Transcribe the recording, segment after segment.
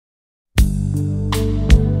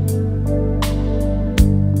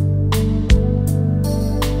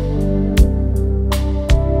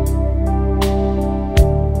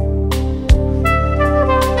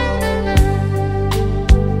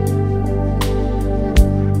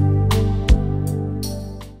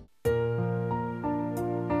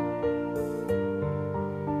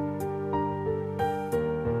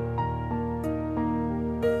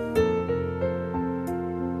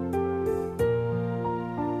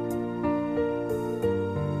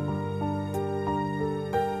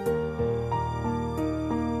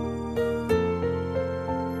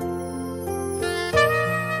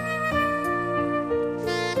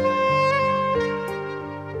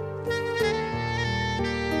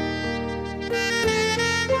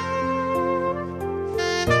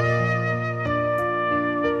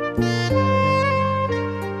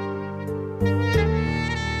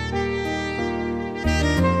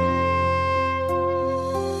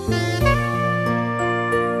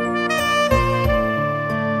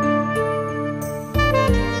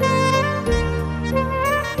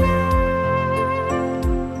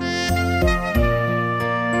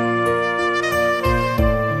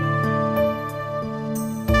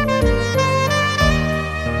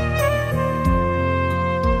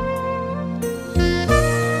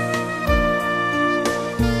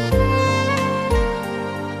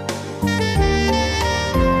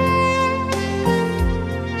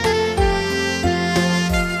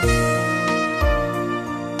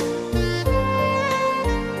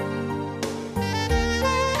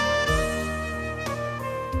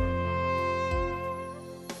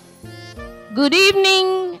Good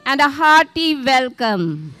evening and a hearty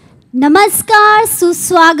welcome. Namaskar,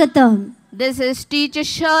 Suswagatam. This is Teacher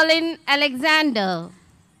Sherlyn Alexander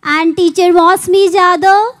And Teacher Mosmi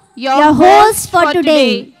Jadhav, your host for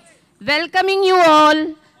today. Welcoming you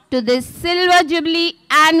all to this Silver Jubilee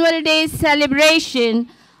Annual Day celebration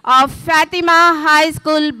of Fatima High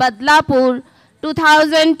School, Badlapur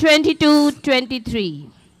 2022-23.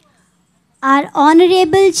 Our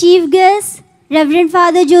Honorable Chief Guest, Reverend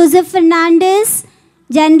Father Joseph Fernandez,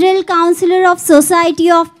 General Councillor of Society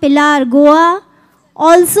of Pilar, Goa.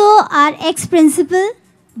 Also our ex-principal,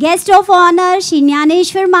 Guest of Honor, Shri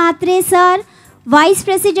Jnaneshwar Mhatre Sir, Vice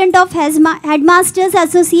President of Headmasters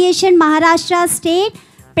Association, Maharashtra State,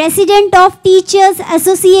 President of Teachers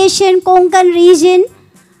Association, Konkan Region,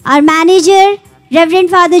 our Manager, Reverend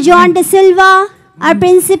Father John De Silva, our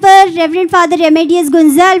Principal, Reverend Father Remedios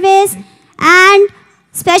Gonzalez, and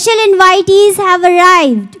special invitees have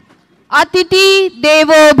arrived. Atiti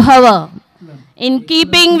Devo Bhava. In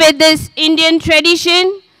keeping with this Indian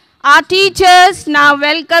tradition, our teachers now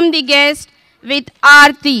welcome the guest with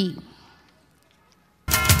Aarti.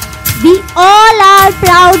 We all are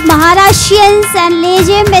proud Maharashtrians, and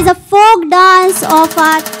Lejim is a folk dance of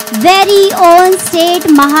our very own state,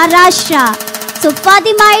 Maharashtra. So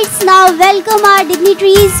Fatimites now welcome our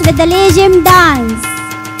dignitaries with the Lejim dance.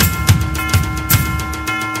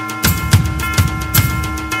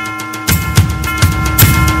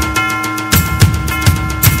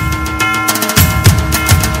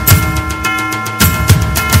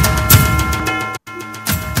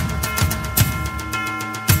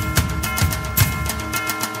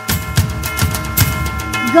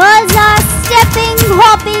 Girls are stepping,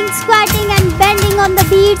 hopping, squatting and bending on the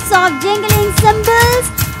beats of jingling cymbals,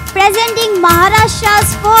 presenting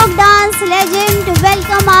Maharashtra's folk dance legend to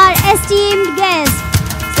welcome our esteemed guest.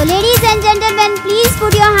 So ladies and gentlemen, please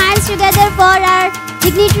put your hands together for our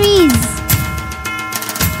dignitaries.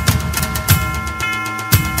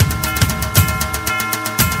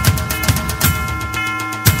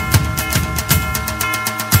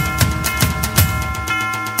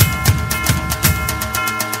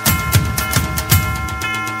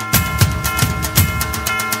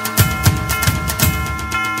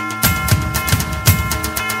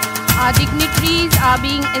 Our dignitaries are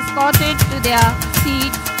being escorted to their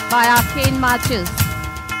seats by arcane marchers.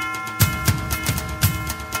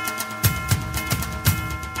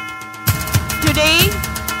 Today,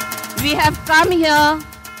 we have come here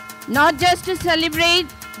not just to celebrate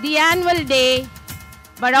the annual day,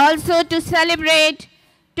 but also to celebrate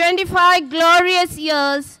 25 glorious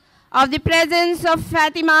years of the presence of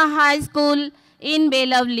Fatima High School in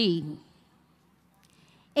Belavli.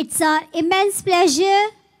 It's our immense pleasure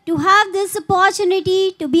to have this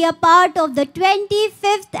opportunity to be a part of the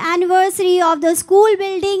 25th anniversary of the school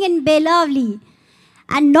building in Belavli.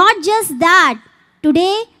 And not just that,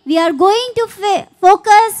 today we are going to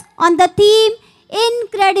focus on the theme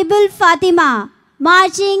Incredible Fatima,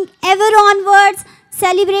 marching ever onwards,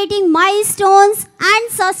 celebrating milestones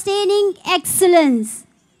and sustaining excellence.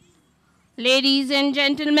 Ladies and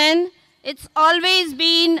gentlemen, it's always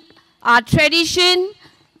been our tradition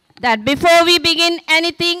that before we begin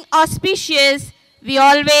anything auspicious, we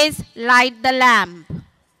always light the lamp.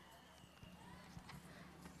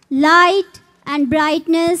 Light and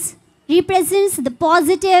brightness represents the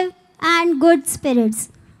positive and good spirits.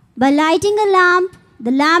 By lighting a lamp,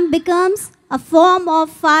 the lamp becomes a form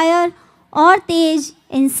of fire or tej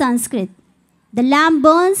in Sanskrit. The lamp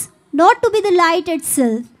burns not to be the light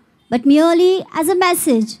itself, but merely as a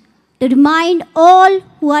message to remind all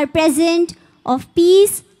who are present of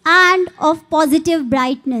peace and of positive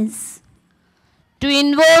brightness. To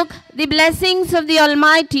invoke the blessings of the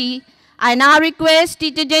Almighty, I now request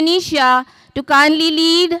Teacher Janisha to kindly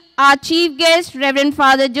lead our Chief Guest, Reverend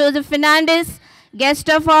Father Joseph Fernandez, Guest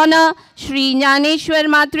of Honor, Shri Jnaneshwar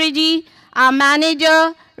Mhatre Ji, our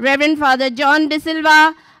Manager, Reverend Father John De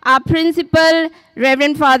Silva, our Principal,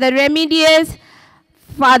 Reverend Father Remedios,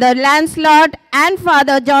 Father Lancelot, and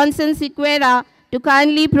Father Johnson Sequeira, to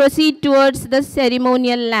kindly proceed towards the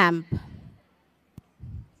ceremonial lamp.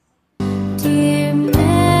 Dear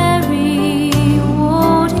Mary,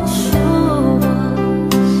 won't you show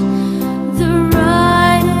us the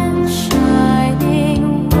right and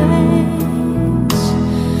shining ways?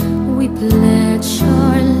 We pledge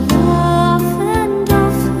our love and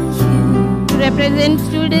offer you. To represent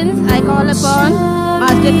students, I call upon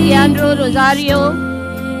Master Leandro Rosario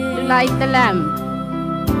to light the lamp.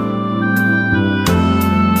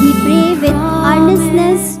 We pray with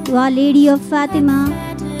earnestness to Our Lady of Fatima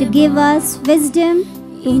to give us wisdom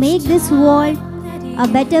to make this world a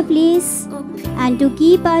better place and to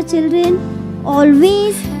keep our children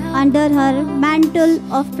always under her mantle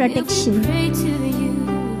of protection. Pray to you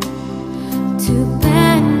to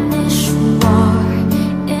banish war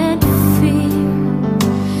and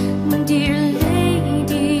fear, dear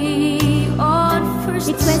lady on first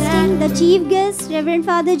Requesting the chief guest, Reverend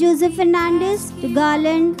Father Joseph Fernandez, to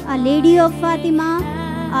garland Our Lady of Fatima,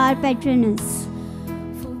 our patroness.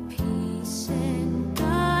 for peace and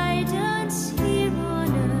guidance here on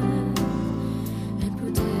earth and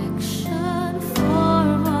protection for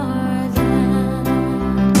our land.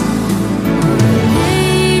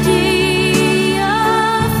 Lady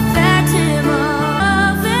of Fatima,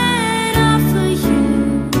 love and offer you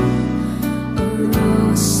a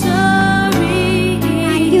rosary.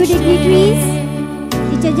 Thank you, dignitaries.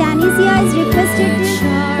 Teacher Janicia is requested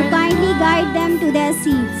to kindly guide them to their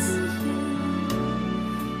seats.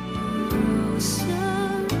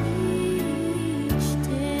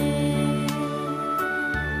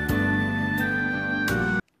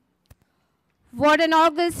 What an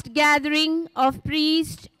august gathering of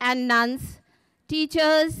priests and nuns,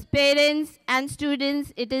 teachers, parents, and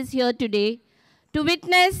students it is here today to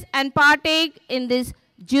witness and partake in this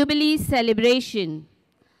Jubilee celebration.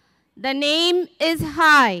 The name is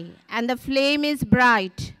high and the flame is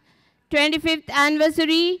bright. 25th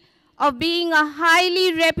anniversary of being a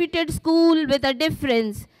highly reputed school with a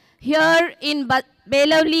difference here in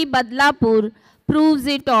Belavli, Badlapur proves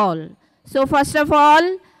it all. So first of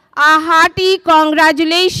all, our hearty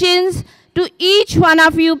congratulations to each one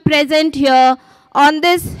of you present here on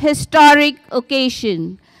this historic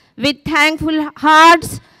occasion. With thankful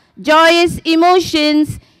hearts, joyous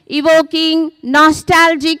emotions, evoking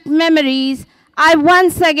nostalgic memories, I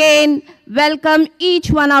once again welcome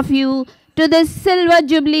each one of you to this Silver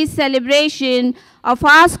Jubilee celebration of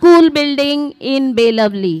our school building in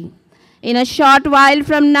Belavli. In a short while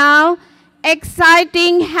from now,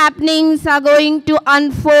 exciting happenings are going to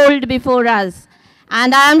unfold before us.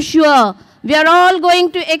 And I am sure we are all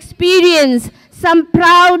going to experience some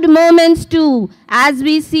proud moments too as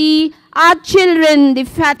we see our children, the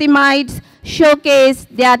Fatimites, showcase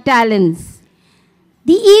their talents.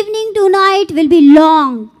 The evening tonight will be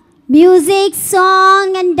long. Music,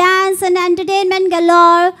 song, and dance and entertainment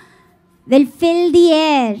galore will fill the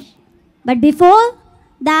air. But before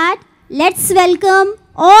that, let's welcome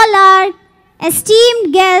all our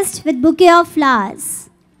esteemed guests with bouquet of flowers.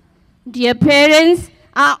 Dear parents,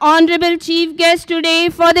 our honorable chief guest today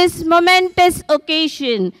for this momentous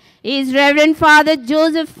occasion is Reverend Father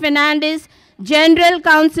Joseph Fernandez, General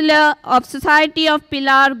Councillor of Society of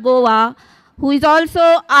Pilar, Goa, who is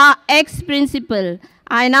also our ex-principal.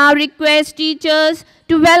 I now request teachers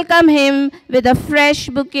to welcome him with a fresh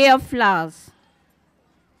bouquet of flowers.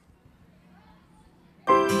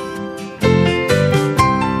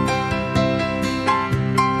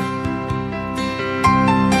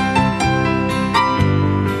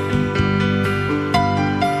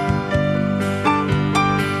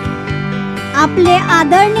 आपले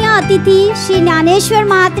आदरणीय अतिथी श्री ज्ञानेश्वर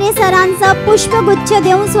म्हात्रे सरांचं पुष्पगुच्छ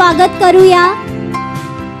देऊन स्वागत करूया.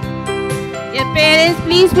 Your parents,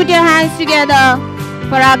 please put your hands together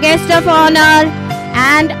for our guest of honor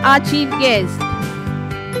and our chief guest.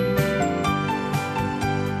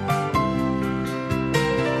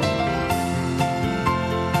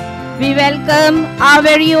 We welcome our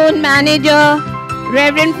very own manager,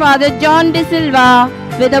 Reverend Father John De Silva,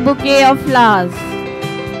 with a bouquet of flowers.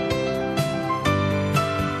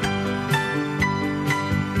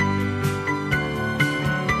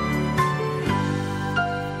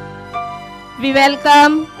 We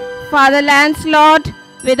welcome Father Lancelot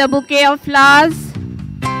with a bouquet of flowers.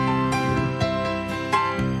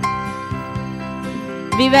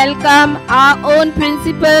 We welcome our own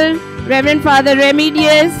principal, Reverend Father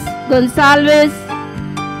Remedios Gonsalves.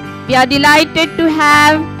 We are delighted to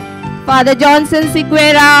have Father Johnson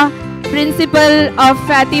Siguera, Principal of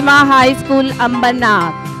Fatima High School,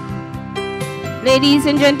 Ambernath. Ladies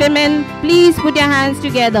and gentlemen, please put your hands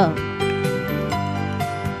together.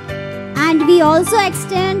 And we also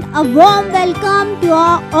extend a warm welcome to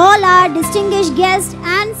all our distinguished guests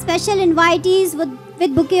and special invitees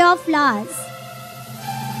with bouquet of flowers.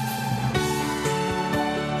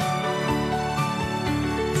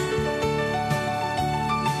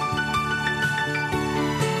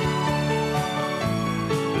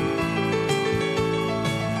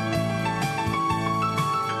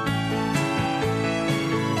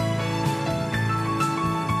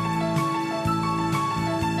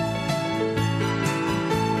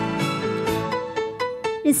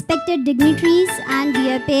 Respected dignitaries and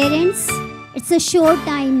dear parents, it's a short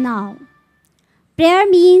time now. Prayer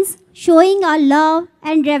means showing our love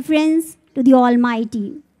and reverence to the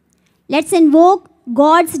Almighty. Let's invoke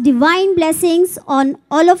God's divine blessings on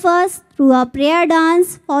all of us through a prayer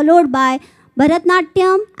dance followed by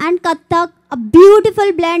Bharatnatyam and Kathak, a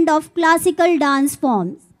beautiful blend of classical dance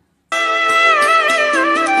forms.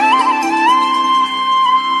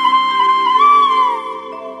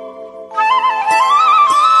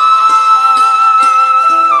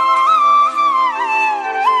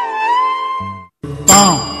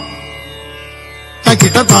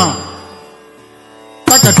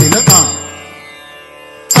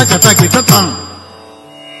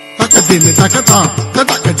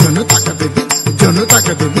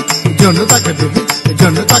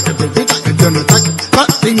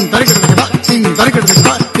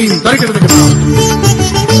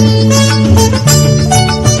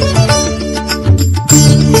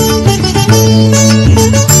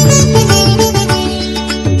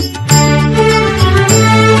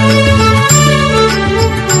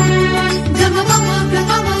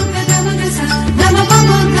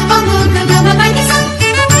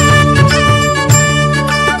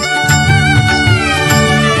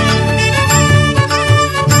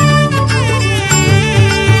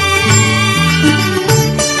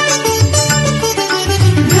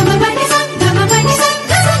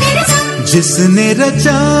 जिसने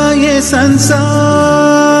रचा ये संसार,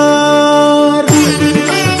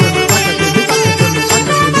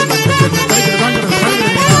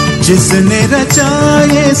 जिसने रचा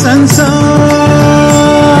ये संसार,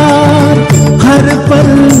 हर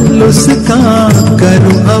पल उसका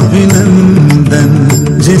करूं अभिनंदन।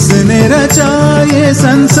 जिसने रचा ये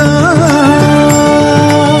संसार,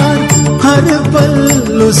 हर पल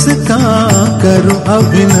उसका करूं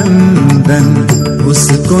अभिनंदन।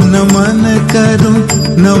 उसको नमन करूं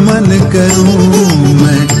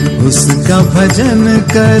मैं, उसका भजन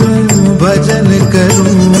करूं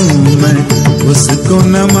मैं। उसको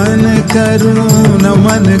नमन करूं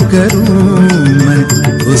मैं,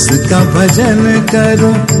 उसका भजन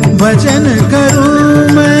करूं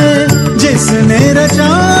मैं। जिसने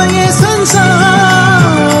रचा ये संसार,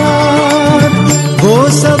 वो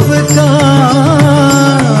सबका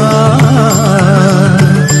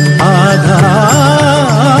आधार।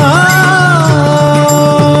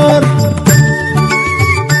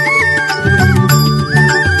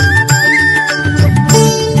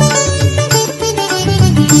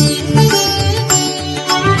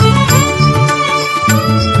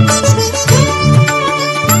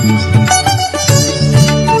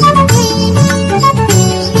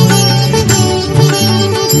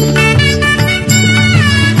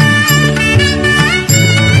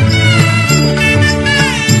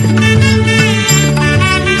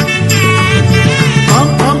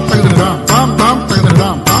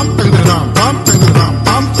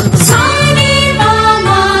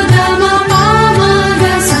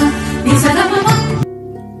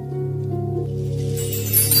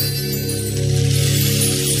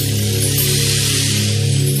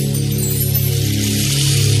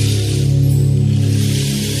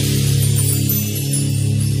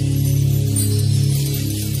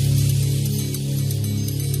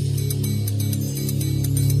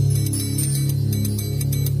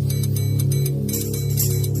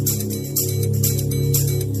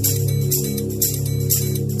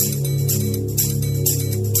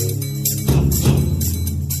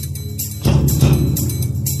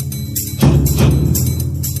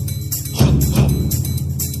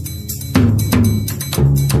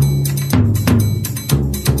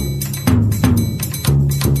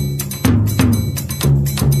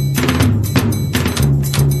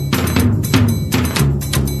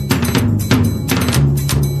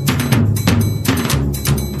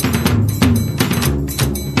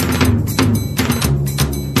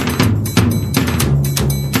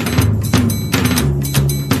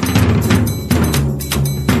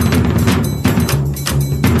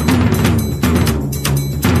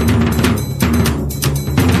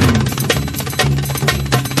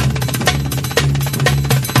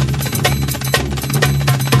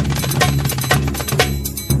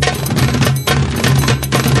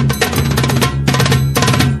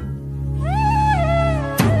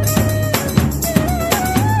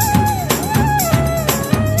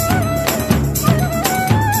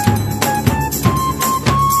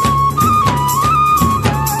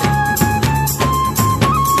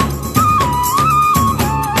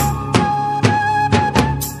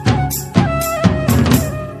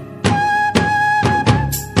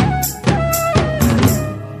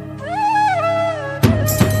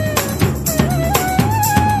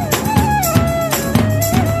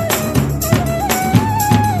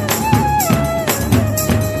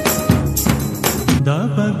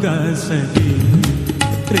 सरी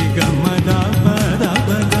रे ग म दा प दा प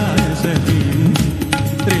दा स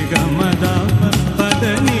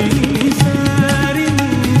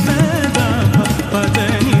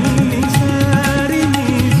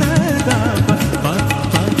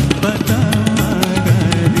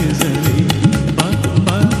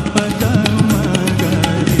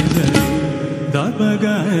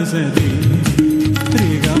सदी रे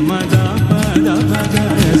ग म द प द प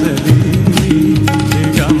ग सदी रे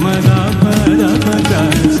ग म द प द प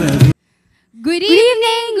ग सदी. Good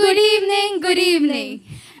evening, good evening, good evening.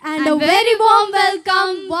 And a very warm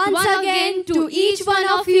welcome once again to each one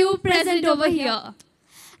of you present over here.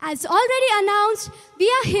 As already announced, we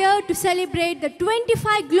are here to celebrate the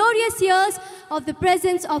 25 glorious years of the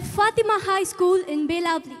presence of Fatima High School in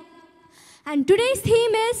Belawli. And today's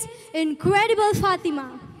theme is Incredible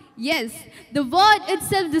Fatima. Yes, the word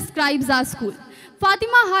itself describes our school.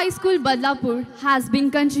 Fatima High School, Badlapur has been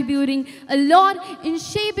contributing a lot in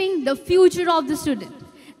shaping the future of the student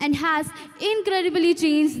and has incredibly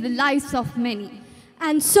changed the lives of many.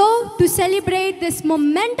 And so, to celebrate this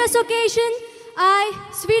momentous occasion, I,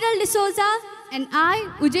 Sweetal D'Souza, And I,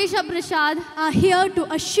 Ujesha Prasad, are here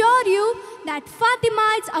to assure you that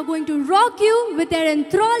Fatimites are going to rock you with their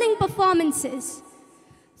enthralling performances.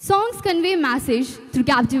 songs convey message through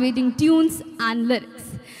captivating tunes and lyrics.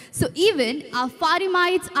 So even our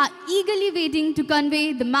Fatimites are eagerly waiting to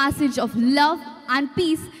convey the message of love and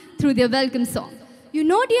peace through their welcome song. You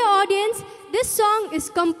know, dear audience, this song is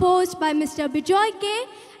composed by Mr. Bijoy K.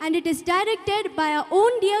 and it is directed by our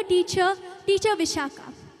own dear teacher, Teacher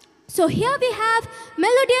Vishaka. So here we have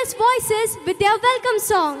melodious voices with their welcome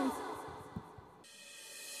song.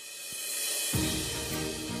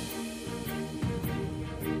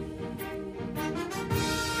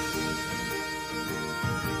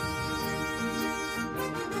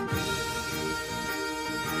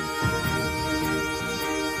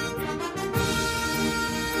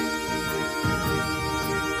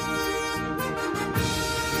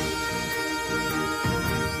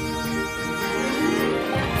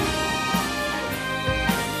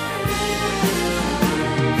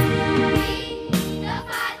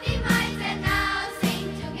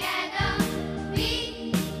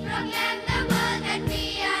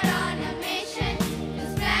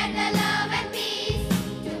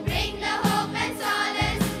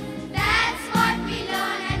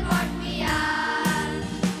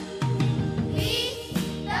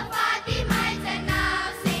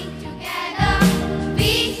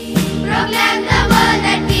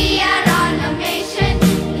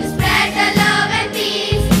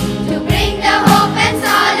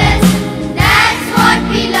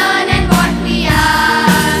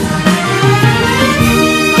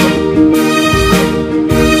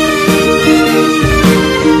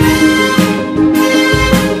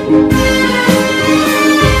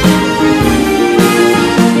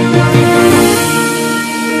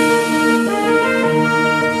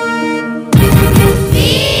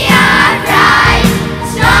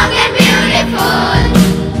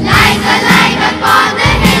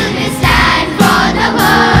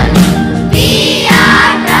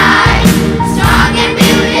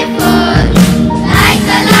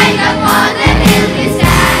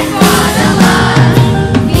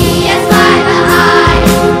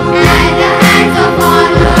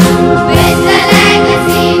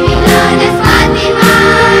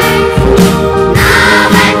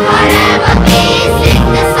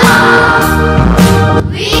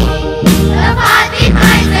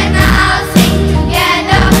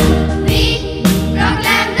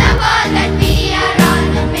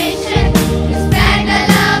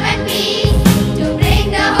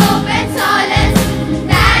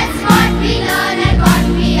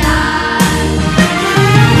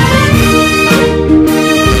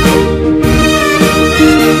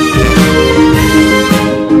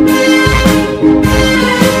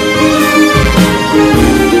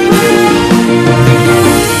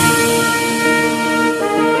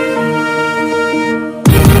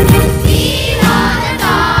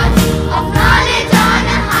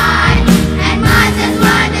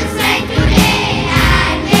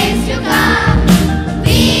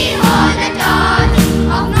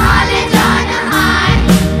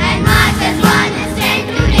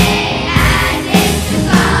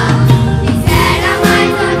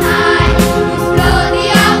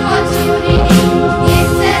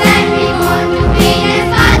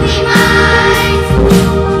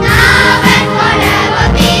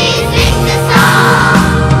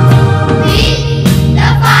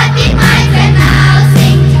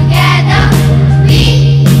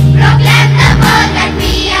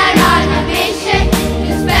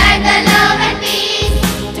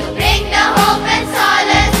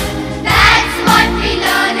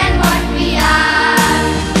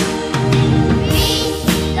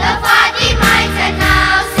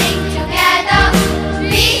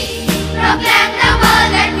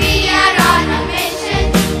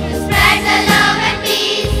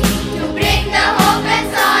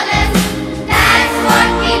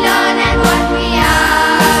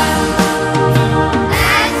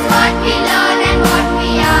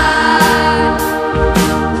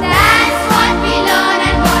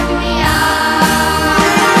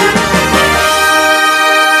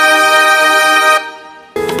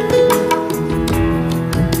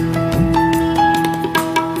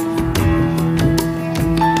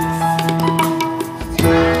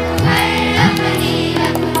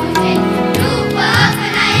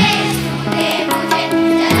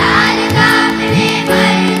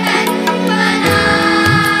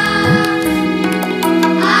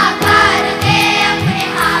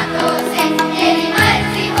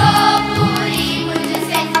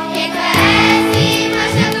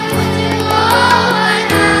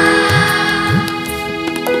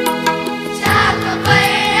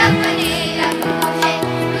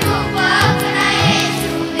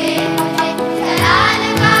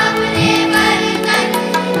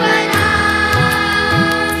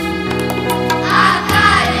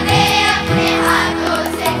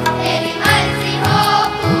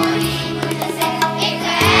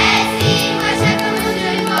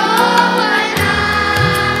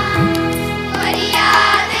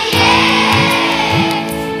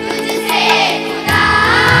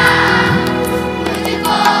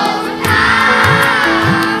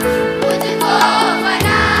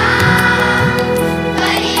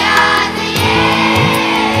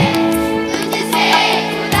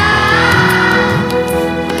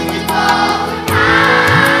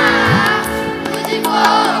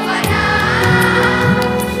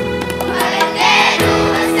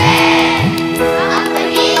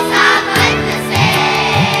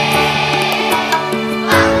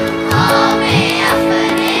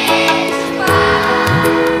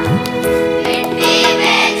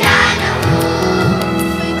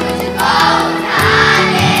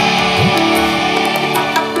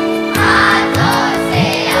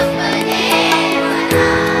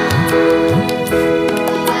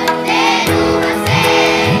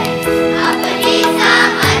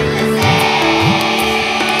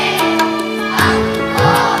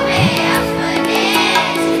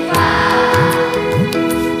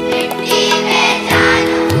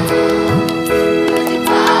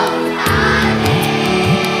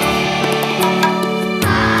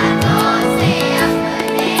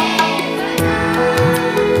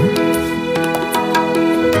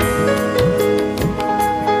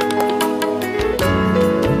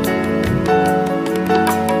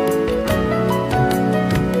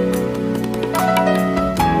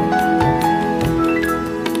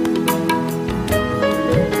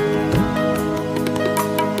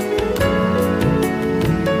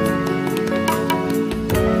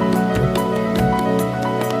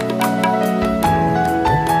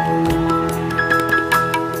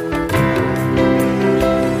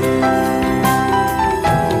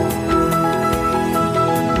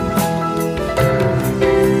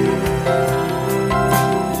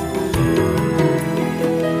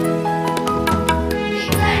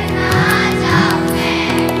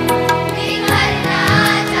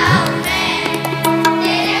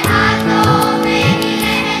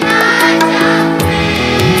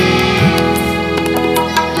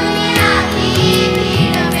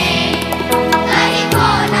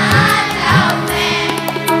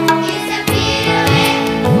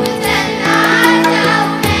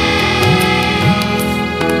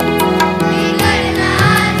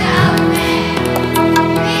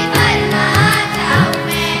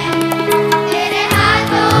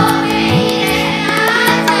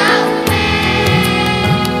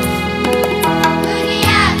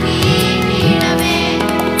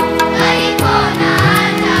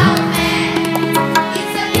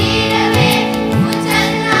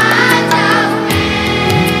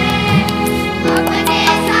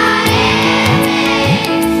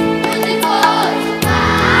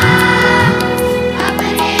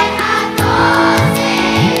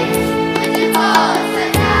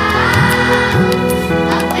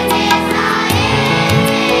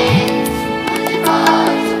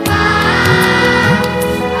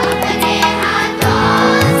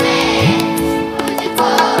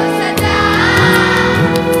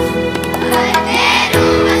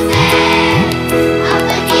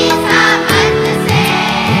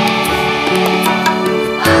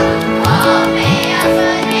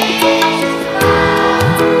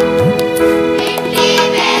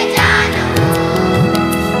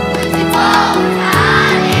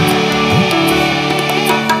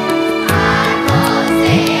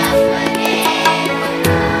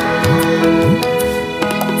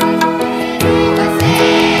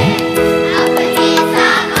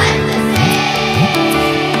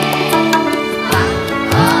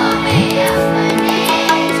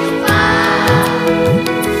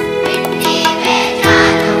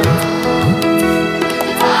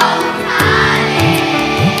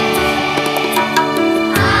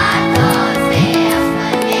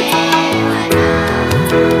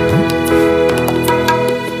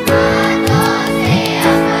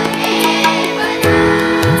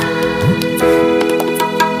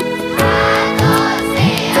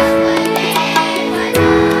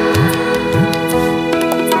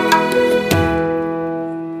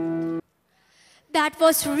 That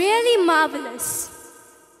was really marvelous.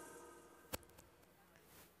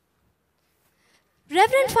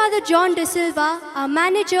 Reverend Father John De Silva, our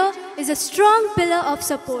manager, is a strong pillar of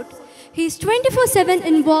support. He is 24/7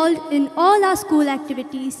 involved in all our school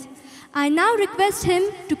activities. I now request him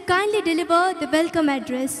to kindly deliver the welcome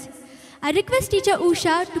address. I request Teacher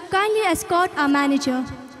Usha to kindly escort our manager.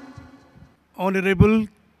 Honorable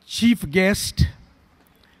Chief Guest,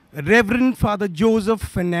 Reverend Father Joseph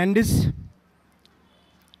Fernandez,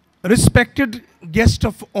 respected guest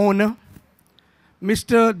of honor,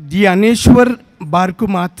 Mr. Dhyaneshwar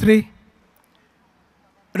Barkumatre,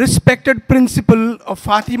 respected principal of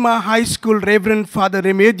Fatima High School, Reverend Father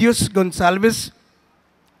Remedios Gonsalves,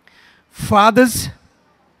 fathers,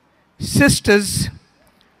 sisters,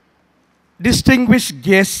 distinguished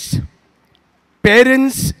guests,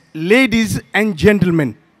 parents, ladies and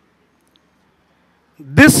gentlemen.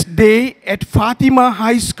 This day at Fatima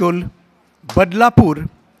High School, Badlapur,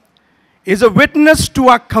 is a witness to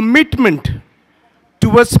our commitment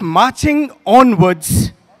towards marching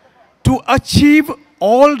onwards to achieve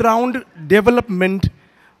all-round development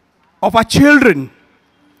of our children,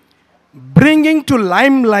 bringing to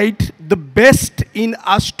limelight the best in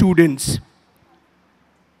our students.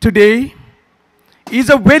 Today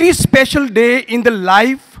is a very special day in the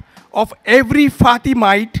life of every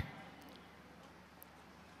Fatimite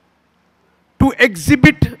to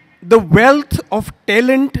exhibit the wealth of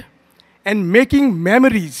talent and making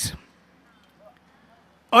memories.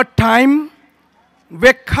 A time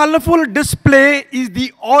where colorful display is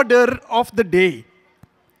the order of the day.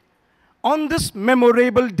 On this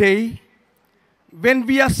memorable day, when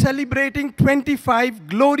we are celebrating 25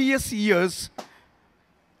 glorious years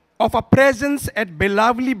of our presence at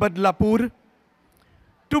Belavli Badlapur,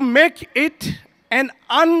 to make it an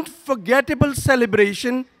unforgettable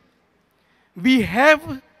celebration, we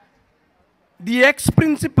have the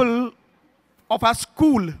ex-principal of our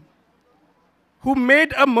school who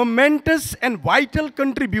made a momentous and vital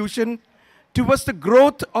contribution towards the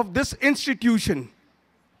growth of this institution.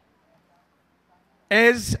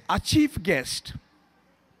 As our chief guest,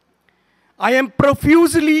 I am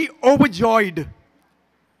profusely overjoyed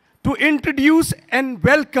to introduce and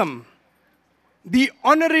welcome the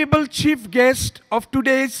honorable chief guest of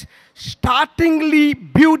today's startlingly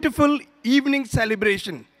beautiful evening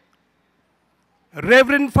celebration.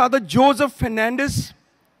 Reverend Father Joseph Fernandez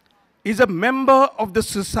is a member of the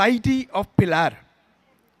Society of Pilar.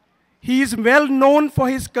 He is well known for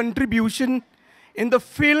his contribution in the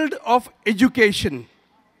field of education.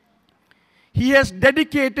 He has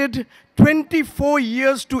dedicated 24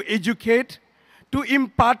 years to educate, to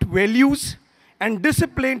impart values and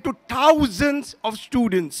discipline to thousands of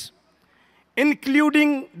students,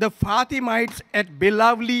 including the Fatimites at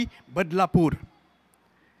Belavli Badlapur.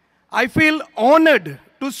 I feel honored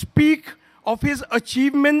to speak of his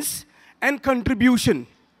achievements and contribution.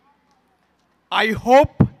 I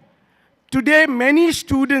hope today many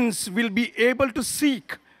students will be able to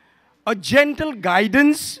seek a gentle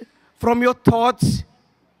guidance from your thoughts,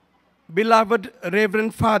 beloved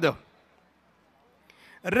Reverend Father.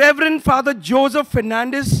 Reverend Father Joseph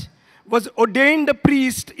Fernandez was ordained a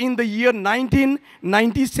priest in the year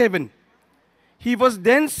 1997. He was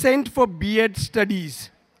then sent for B.Ed studies.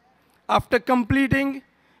 After completing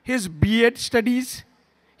his B.Ed studies,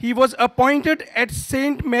 he was appointed at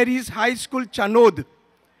St. Mary's High School, Chanod.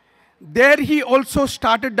 There he also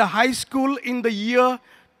started the high school in the year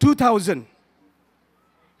 2000.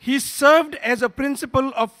 He served as a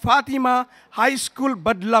principal of Fatima High School,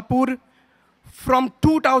 Badlapur from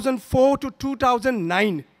 2004 to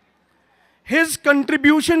 2009. His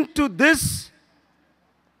contribution to this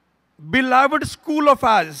beloved school of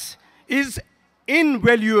ours is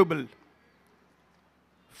invaluable.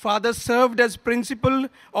 Father served as principal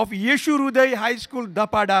of Yeshu Hruday High School,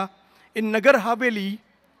 Dapada in Nagar Haveli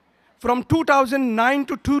from 2009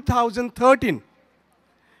 to 2013.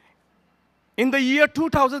 In the year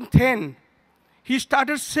 2010, he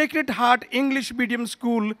started Sacred Heart English Medium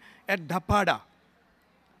School at Dapada.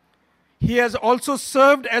 He has also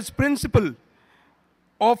served as principal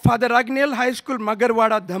of Father Agnel High School,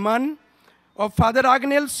 Magarwada, Dhaman, of Father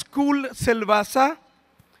Agnel School, Silvassa,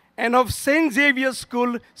 and of St. Xavier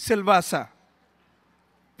School, Silvassa.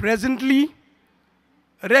 Presently,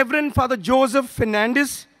 Reverend Father Joseph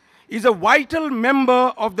Fernandez is a vital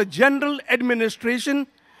member of the General Administration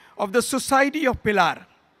of the Society of Pilar.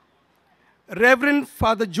 Reverend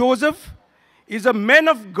Father Joseph is a man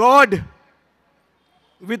of God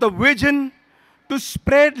with a vision to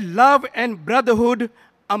spread love and brotherhood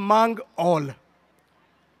among all.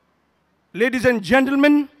 Ladies and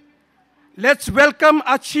gentlemen, let's welcome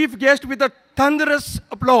our chief guest with a thunderous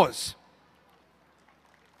applause.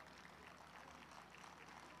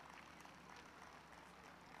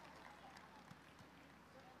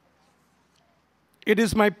 It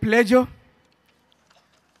is my pleasure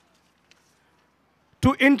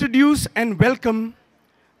to introduce and welcome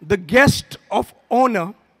the guest of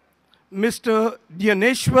honor, Mr.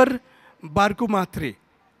 Dhyaneshwar Barkumatre.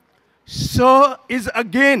 Sir is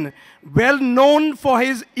again well known for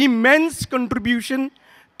his immense contribution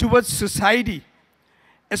towards society,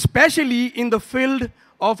 especially in the field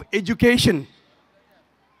of education.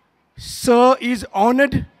 Sir is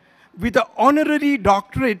honored with the honorary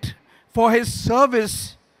doctorate for his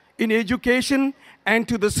service in education and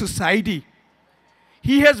to the society.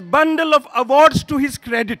 He has bundle of awards to his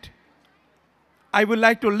credit. I would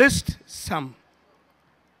like to list some.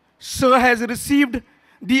 Sir has received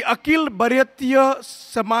the Akhil Bharatiya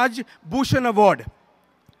Samaj Bhushan Award,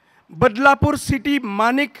 Badlapur City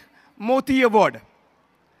Manik Moti Award,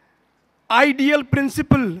 Ideal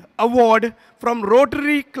Principal Award from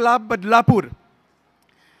Rotary Club Badlapur,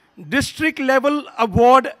 District Level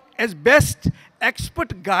Award as Best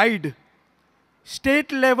Expert Guide,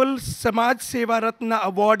 State Level Samaj Seva Ratna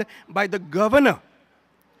Award by the Governor,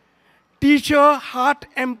 Teacher Heart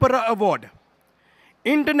Emperor Award,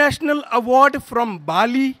 International Award from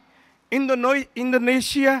Bali,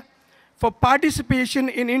 Indonesia for participation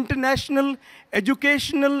in International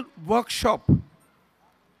Educational Workshop,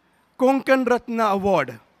 Konkan Ratna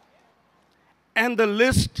Award. And the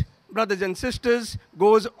list, brothers and sisters,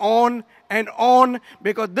 goes on and on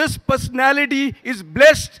because this personality is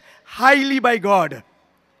blessed highly by God.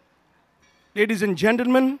 Ladies and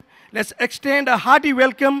gentlemen, let's extend a hearty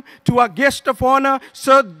welcome to our guest of honor,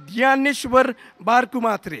 Sir Dhyaneshwar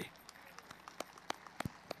Barkumatre.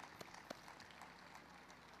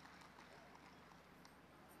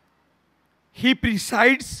 He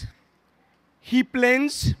presides, he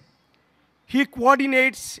plans, he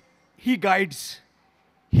coordinates, he guides.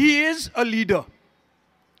 He is a leader.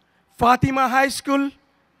 Fatima High School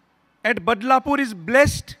at Badlapur is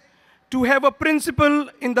blessed to have a principal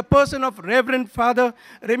in the person of Reverend Father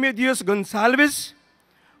Remedios Gonsalves,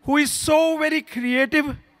 who is so very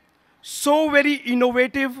creative, so very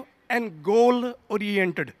innovative and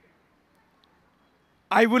goal-oriented.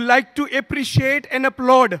 I would like to appreciate and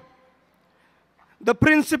applaud the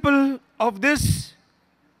principal of this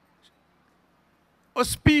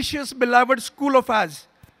auspicious, beloved school of ours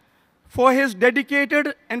for his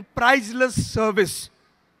dedicated and priceless service.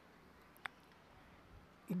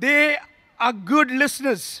 They are good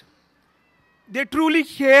listeners. They truly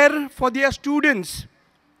care for their students.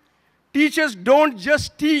 Teachers don't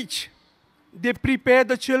just teach, they prepare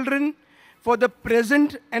the children for the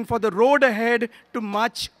present and for the road ahead to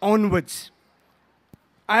march onwards.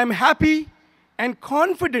 I am happy and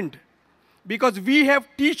confident because we have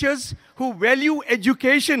teachers who value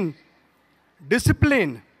education,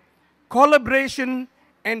 discipline, collaboration,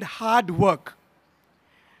 and hard work.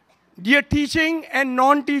 Dear teaching and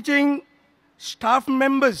non-teaching staff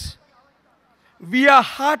members, we are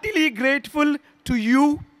heartily grateful to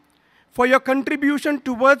you for your contribution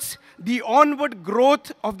towards the onward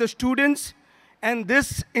growth of the students and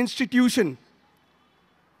this institution.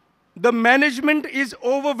 The management is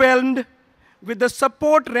overwhelmed with the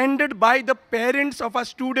support rendered by the parents of our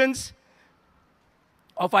students,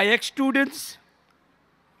 of our ex-students,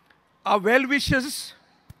 our well-wishers.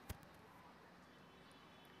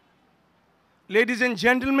 Ladies and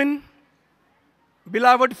gentlemen,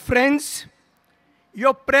 beloved friends,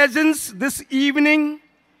 your presence this evening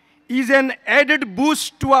is an added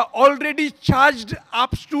boost to our already charged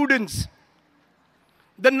up students.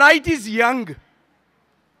 The night is young,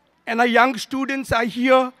 and our young students are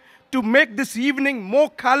here to make this evening more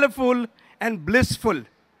colorful and blissful.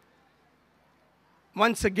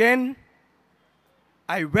 Once again,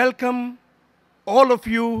 I welcome all of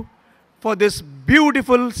you for this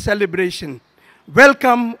beautiful celebration.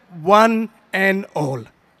 Welcome one and all.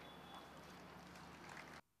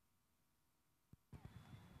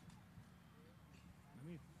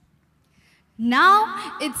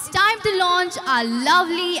 Now it's time to launch our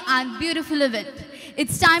lovely and beautiful event.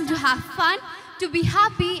 It's time to have fun, to be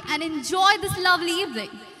happy and enjoy this lovely evening.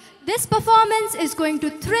 This performance is going to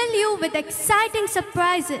thrill you with exciting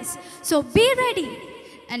surprises, so be ready.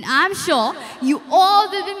 And I'm sure you all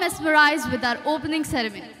will be mesmerized with our opening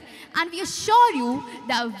ceremony. And we assure you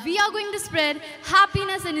that we are going to spread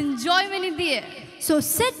happiness and enjoyment in the air. So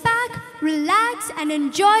sit back, relax and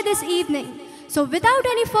enjoy this evening. So without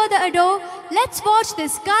any further ado, let's watch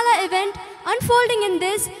this gala event unfolding in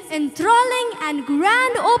this enthralling and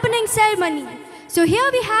grand opening ceremony. So here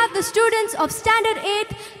we have the students of Standard 8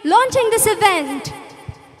 launching this event.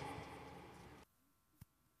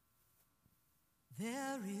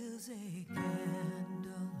 There is a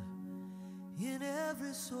candle in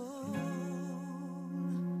every soul,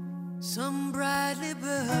 some brightly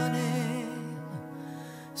burning,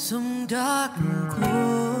 some dark and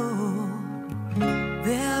cold.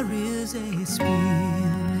 There is a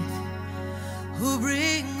spirit who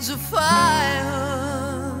brings a fire.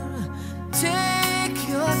 Take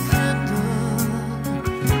your candle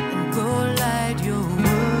and go light your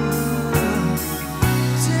world.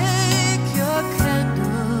 Take your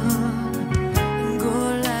candle and go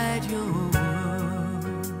light your world.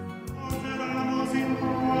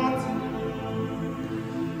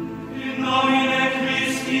 In nomine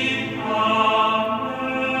Christi,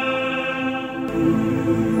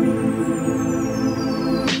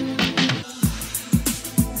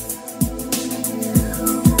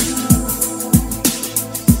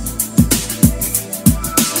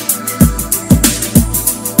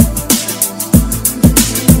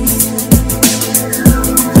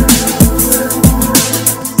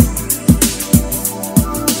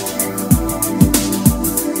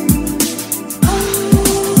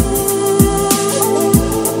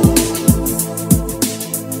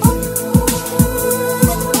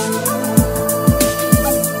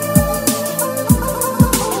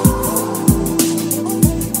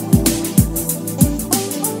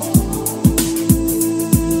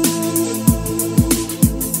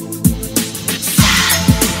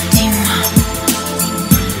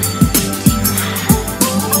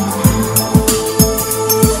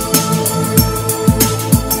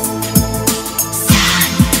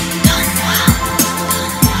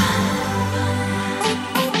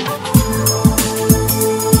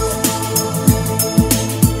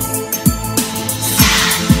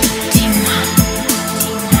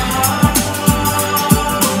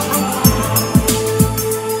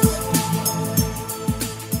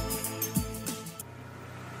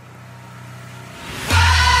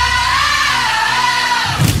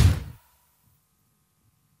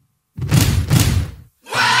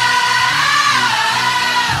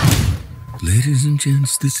 Ladies and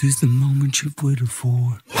gents, this is the moment you've waited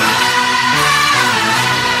for.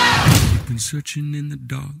 You've been searching in the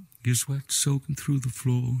dark, your sweat soaking through the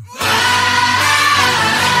floor.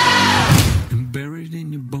 And buried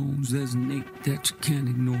in your bones, there's an ache that you can't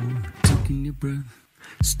ignore. Taking your breath,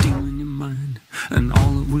 stealing your mind, and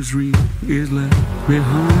all that was real is left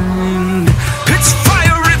behind. It's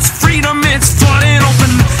fire, it's freedom, it's flooding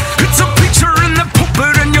open. It's a picture in the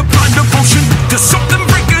pulpit and your blind devotion. There's something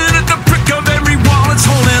breaking at the brick of every wall. It's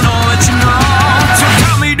holding all that you know. So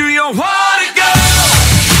tell me, do you want to go?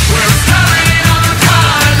 Where it's coloring on the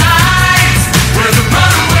color lines, where the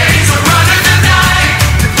runaways are running the night.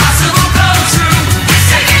 Impossible come true, it's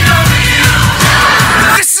taking over you.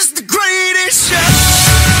 This is the greatest show.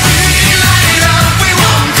 We light it up, we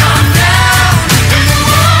won't come down, and the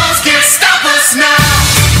walls can't stop us now.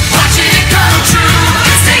 Watching it come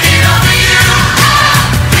true.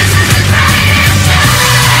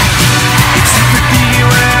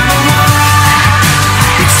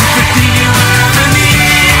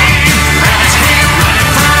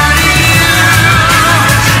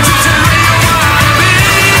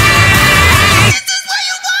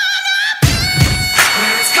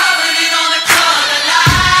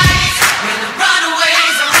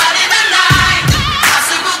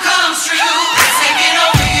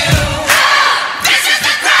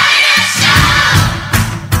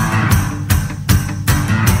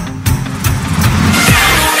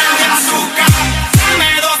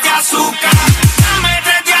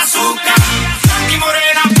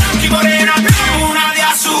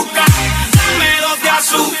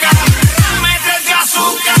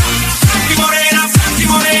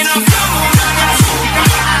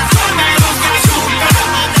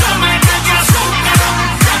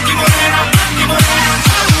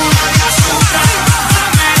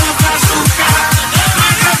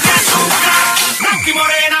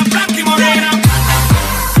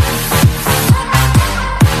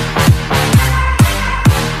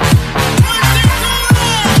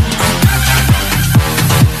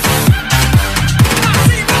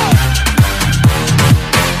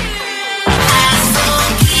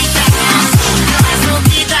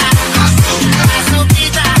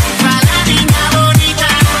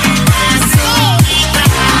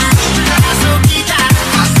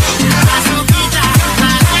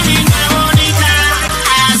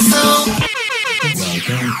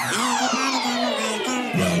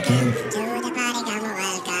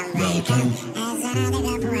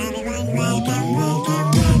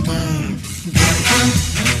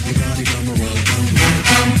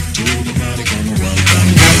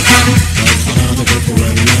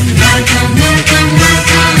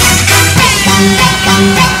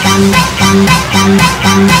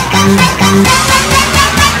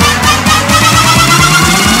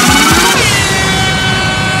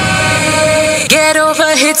 get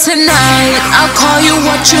over here tonight. I'll call you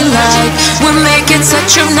what you like. We'll make it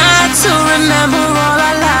such a night to remember all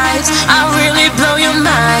our lives. I'll really blow your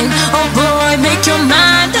mind. Oh boy, make your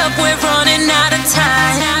mind up. We're running out of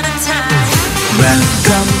time.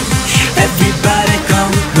 Welcome, everybody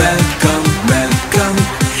come. Welcome, welcome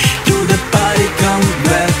to the party. Come,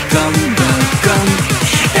 welcome, welcome.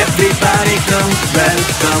 Everybody come.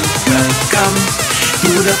 Welcome, welcome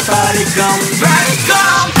to the party. Come,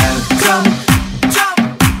 welcome, welcome. Jump,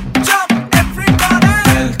 jump, everybody.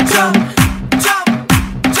 Welcome, jump,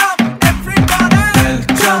 jump, everybody.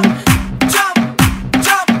 Welcome, jump,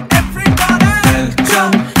 jump, everybody.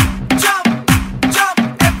 Welcome, jump, jump, everybody. Welcome, jump, jump,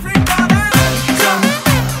 everybody. Welcome,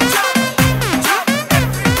 jump,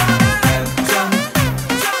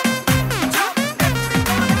 jump,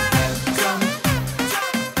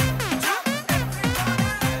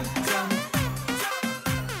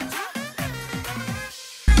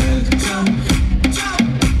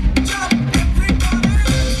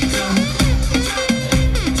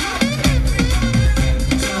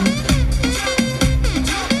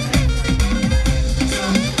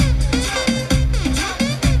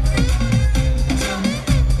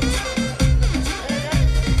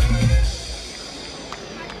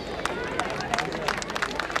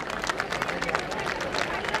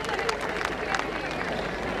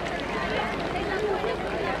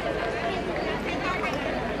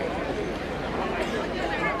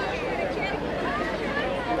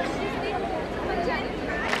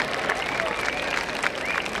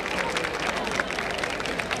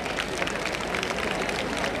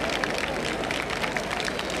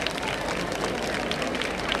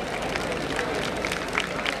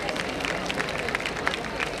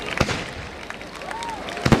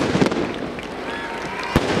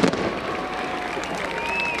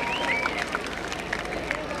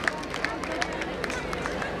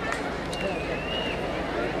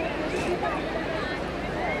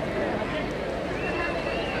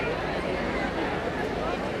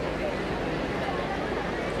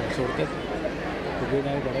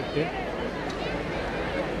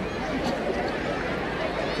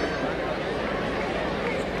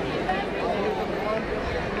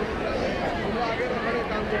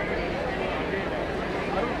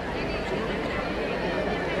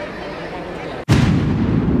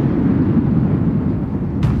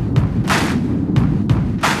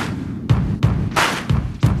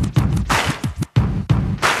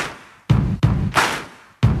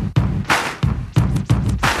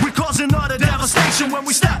 when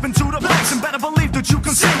we step into the place, and better believe that you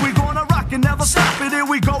can see we're gonna rock and never stop it. Here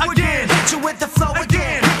we go again. Hit you with the flow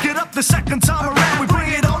again. Pick it up the second time around. We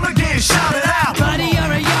bring it on again. Shout it out. Buddy,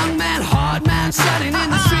 you're a young man, hard man, studying in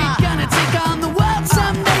the street, gonna take on the world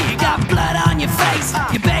someday. You got blood on your face,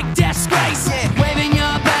 you beg disgrace, waving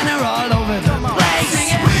your banner all over the place. Sing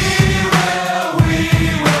it. We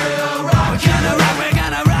will rock. We're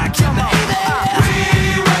gonna rock you, baby. We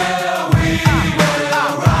will rock.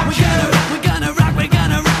 We're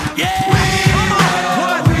gonna rock, yeah. We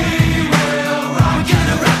will rock.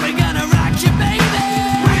 We're gonna rock you, baby.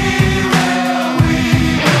 We will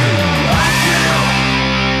rock you.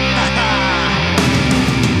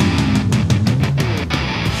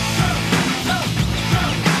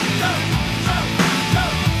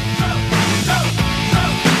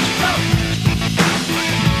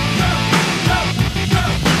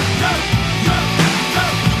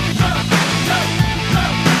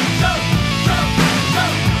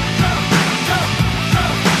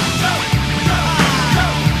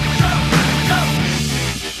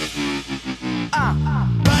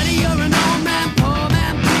 Buddy, you're an old man, poor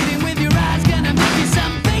man, pleading with your eyes, gonna make you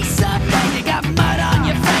some face someday. You got mud on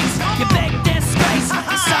your face, you beg disgrace.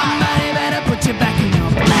 Somebody better put you back in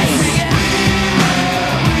your place. Sing it.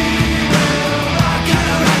 We will rock.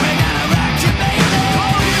 We're gonna rock you, baby.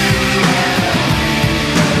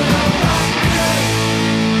 We will rock.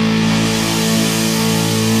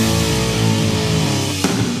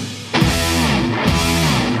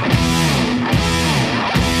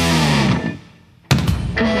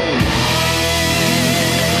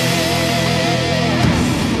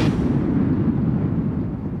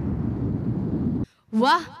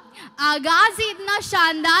 वाह, आगाज ही इतना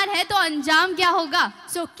शानदार है तो अंजाम क्या होगा?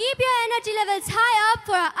 So keep your energy levels high up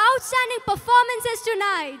for our outstanding performances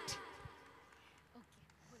tonight.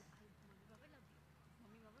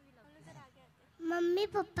 Mummy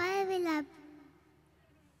papa will love.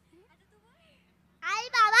 I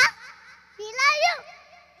Baba, we love you.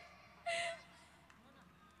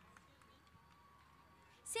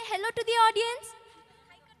 Say hello to the audience.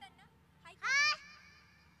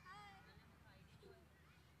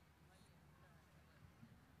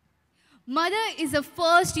 Mother is the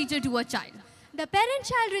first teacher to a child. The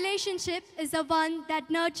parent-child relationship is the one that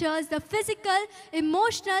nurtures the physical,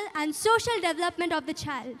 emotional, and social development of the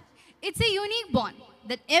child. It's a unique bond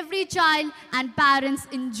that every child and parents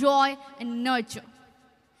enjoy and nurture.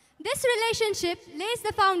 This relationship lays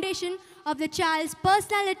the foundation of the child's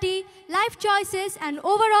personality, life choices, and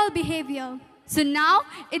overall behavior. So now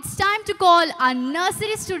it's time to call our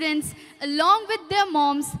nursery students along with their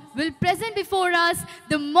moms will present before us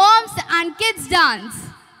the Moms and Kids Dance.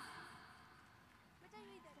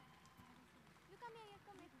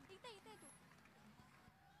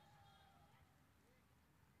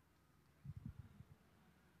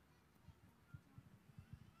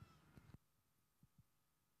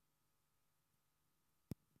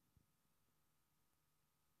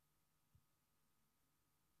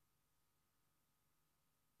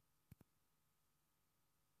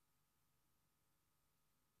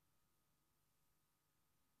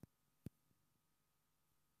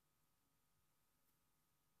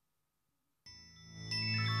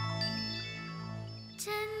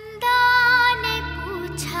 चंदा ने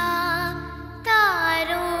पूछा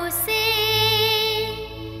तारों से,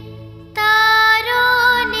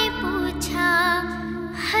 तारों ने पूछा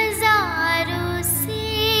हजारों से,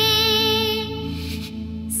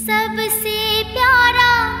 सबसे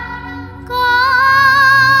प्यारा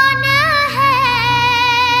कौन है?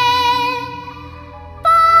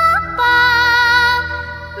 पापा,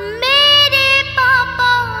 मेरे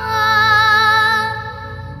पापा,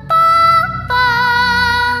 पापा,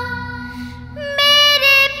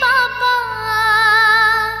 मेरे पापा,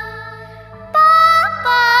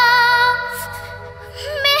 पापा,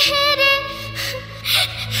 मेरे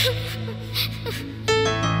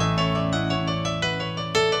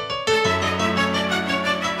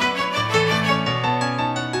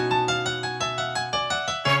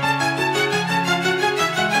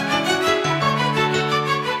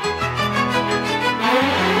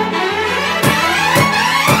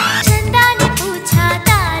चंदा ने पूछा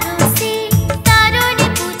तारों से, तारों ने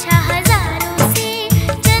पूछा हजारों से,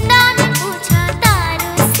 चंदा ने पूछा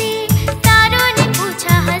तारों से, तारों ने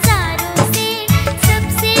पूछा हजारों से,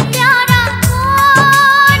 सबसे प्यारा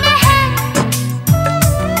कौन है?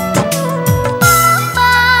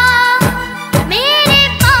 पापा, मेरे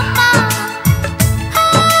पापा,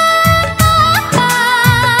 पापा,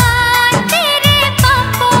 तेरे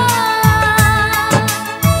पापा।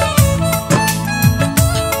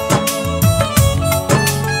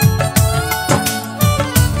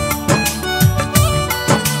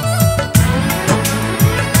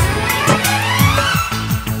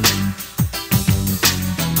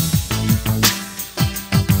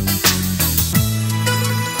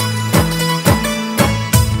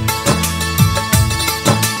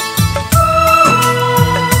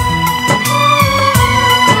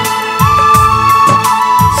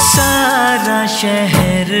 सारा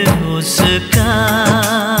शहर उसका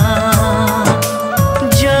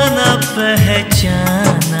जाना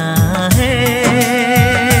पहचाना है,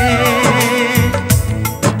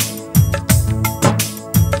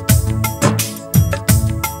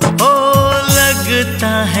 ओ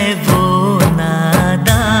लगता है वो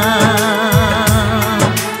नादान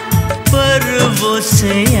पर वो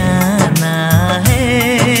सयाना है,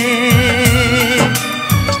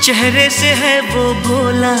 चेहरे से है वो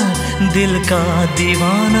भोला दिल का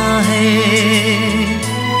दीवाना है।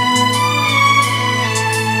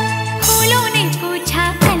 फूलों ने पूछा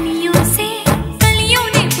कलियों से, कलियों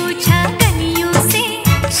ने पूछा कलियों से,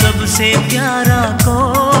 सबसे प्यारा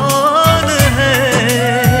कौन है?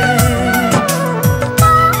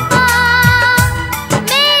 पापा,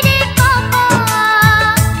 मेरे पापा,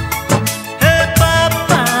 हे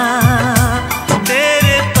पापा,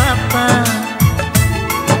 तेरे पापा।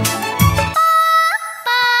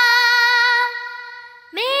 पापा,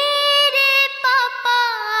 मेरे पापा,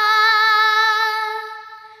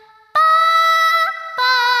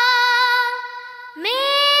 पापा,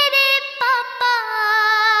 मेरे पापा।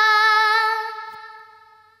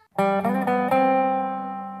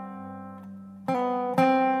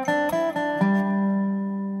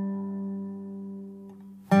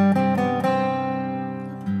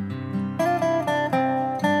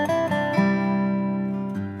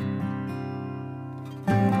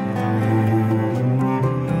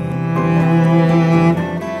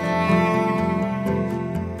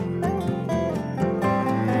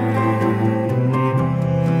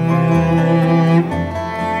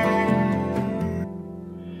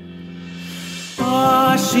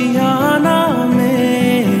 आशियाना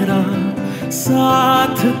मेरा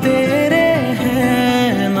साथ तेरे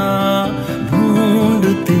है ना,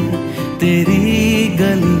 ढूंढते तेरी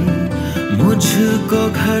गली मुझको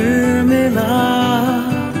घर में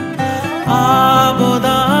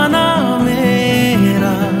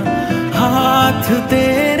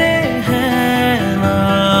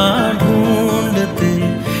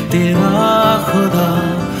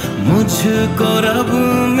को रब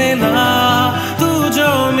मिला, तू जो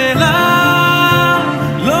मिला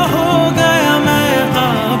लो हो गया मैं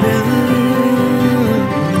काबिल,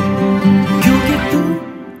 क्योंकि तू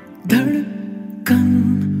धड़कन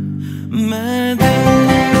मैं दिल.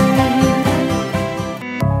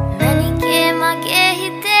 ನನಗೆ ಮಗೆ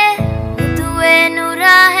ಹಿತೆ ಮುದುವೆ ನೂರ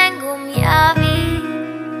ಹೆಂಗುಮ್ ಯಾವಿ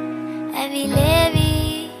ಎವಿಲೇವಿ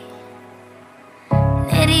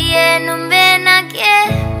ನೆರಿಯೇ ನುಂಬೆ ನಗೆ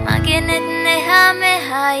ಮಗೆ ನೆನ್ನೆ ಹಮೆ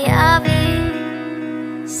ಹಾಯಾವಿ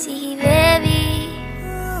ಸಿಹಿವೇವಿ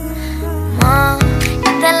ಮಾ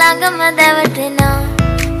ಇತಲಾಂಗ ಮದವಟೆನ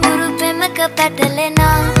ಉರುಪೆಮಕ ಪೆಟಲೆನ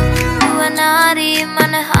ಯುವನಾರಿ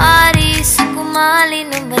ಮನಹಾರಿ ಸುಕುಮಾಲಿ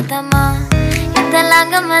ನುಂಬತಮ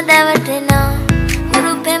ಇತಲಾಂಗ ಮದವಟೆನ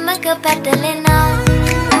ಉರುಪೆಮಕ ಪೆಟಲೆನ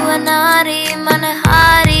ಯುವನಾರಿ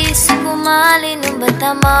ಮನಹಾರಿ ಸುಕುಮಾಲಿ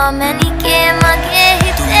ನುಂಬತಮ ನನಗೆ ಮಗೆ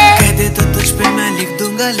ಹಿತೆ. कह दे तो तुझ पे मैं लिख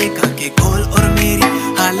दूंगा लेखा के खोल, और मेरी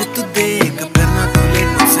हालत तू देख, करना तू लेट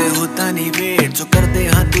मुझसे होता नहीं वेट, जो कर दे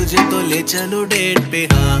हाँ तुझे तो ले चलो डेट पे.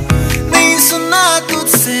 हाँ नहीं सुनना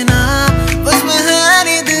तुझसे ना बस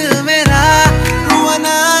महरी दिल मेरा,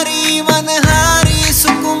 रुवनारी मनहारी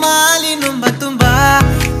सुकुमाली नुम्बा तुम्बा,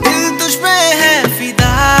 दिल तुझ पे है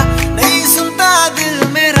फिदा, नहीं सुनता दिल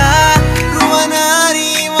मेरा, रुवनारी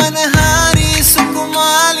मनहारी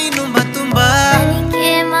सुकुमाली नुम्बा तुम्बा.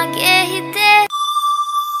 ನನಗೆ ಮಗೆ ಹಿತೆ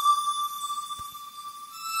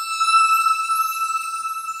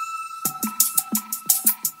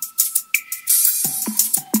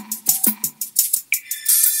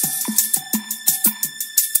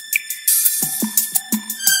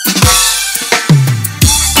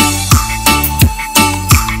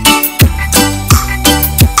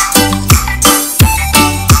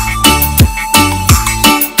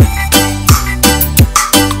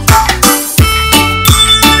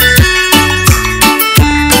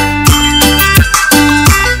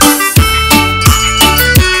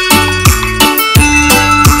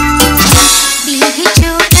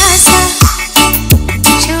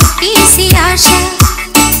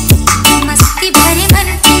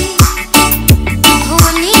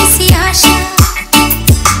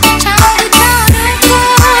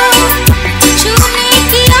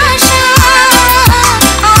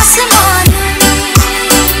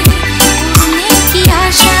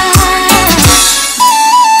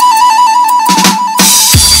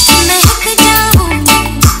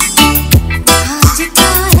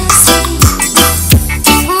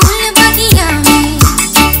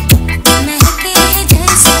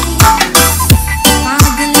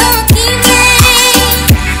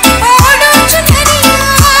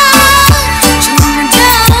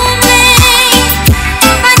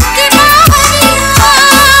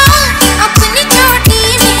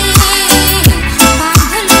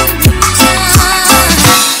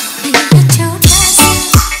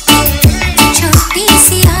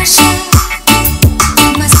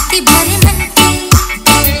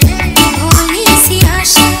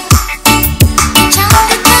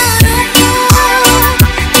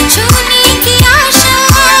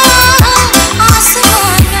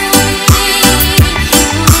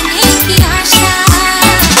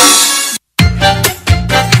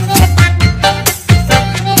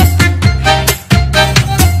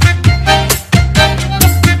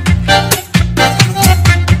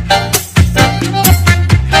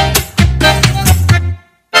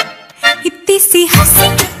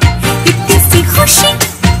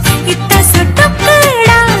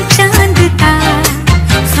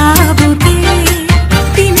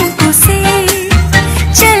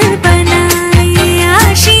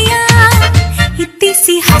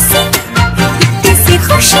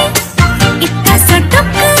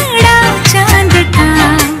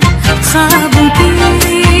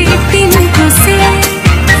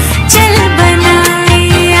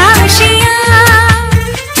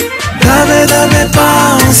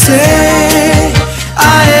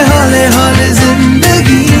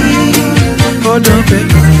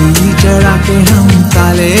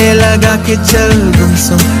लगा के चल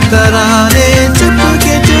गुमसुम तराने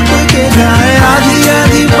चुपके गाए, आधी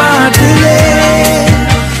आधी बांट ले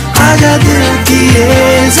आजा दिल की ये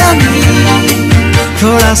ज़मीन,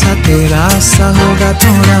 थोड़ा सा तेरा सा होगा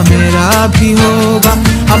थोड़ा मेरा भी होगा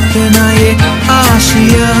अपना ये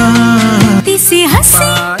आशिया. इतनी सी हंसी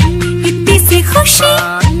इतनी सी खुशी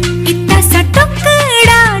इतना सा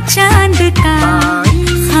टुकड़ा चांद का,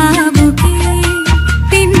 ख्वाबों के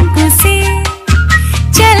तिनको से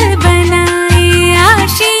चल बनाए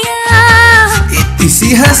आशिया. इतनी सी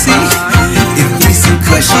हंसी इतनी सी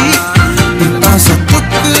खुशी इतना सा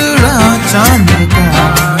टुकड़ा चांद का,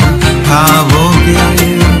 ख्वाबों के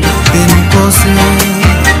तिनको से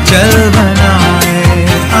चल बना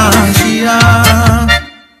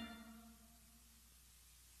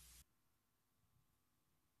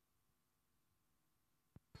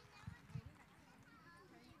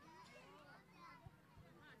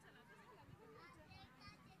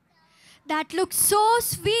That looks so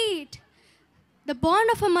sweet. The bond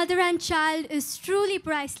of a mother and child is truly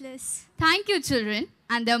priceless. Thank you, children,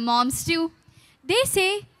 and their moms too. They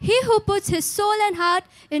say, he who puts his soul and heart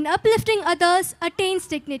in uplifting others attains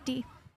dignity.